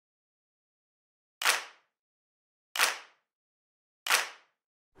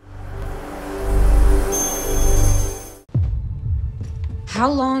How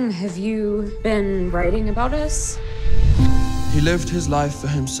long have you been writing about us? He lived his life for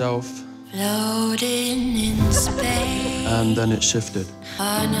himself. Floating in space. And then it shifted.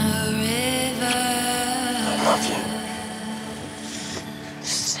 On a river. I love you.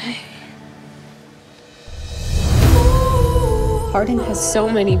 Stay. Hardin has so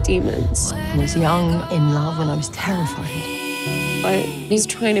many demons. I was young, in love, and I was terrified. But he's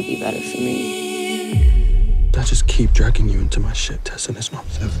trying to be better for me. I just keep dragging you into my shit, Tess, and it's not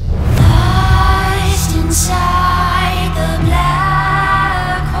fair. Lost inside the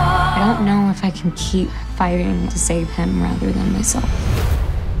black hole. I don't know if I can keep fighting to save him rather than myself.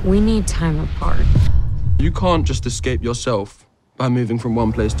 We need time apart. You can't just escape yourself by moving from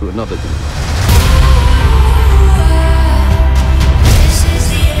one place to another. This is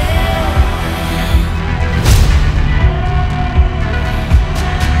the end.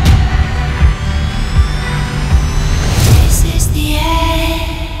 This is the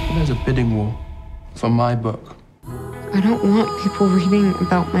end. There's a bidding war for my book. I don't want people reading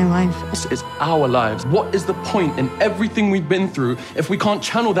about my life. This is our lives. What is the point in everything we've been through if we can't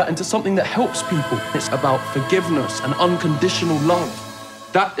channel that into something that helps people? It's about forgiveness and unconditional love.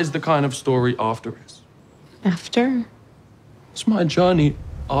 That is the kind of story After is. After? It's my journey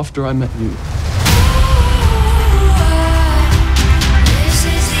after I met you. This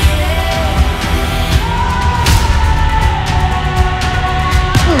is the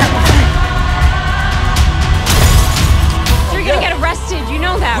You're gonna get arrested, you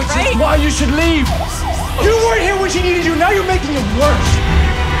know that, Which right? is why you should leave. You weren't here when she needed you. Now you're making it worse.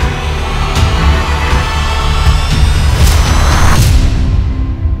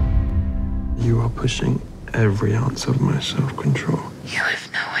 You are pushing every ounce of my self-control. You have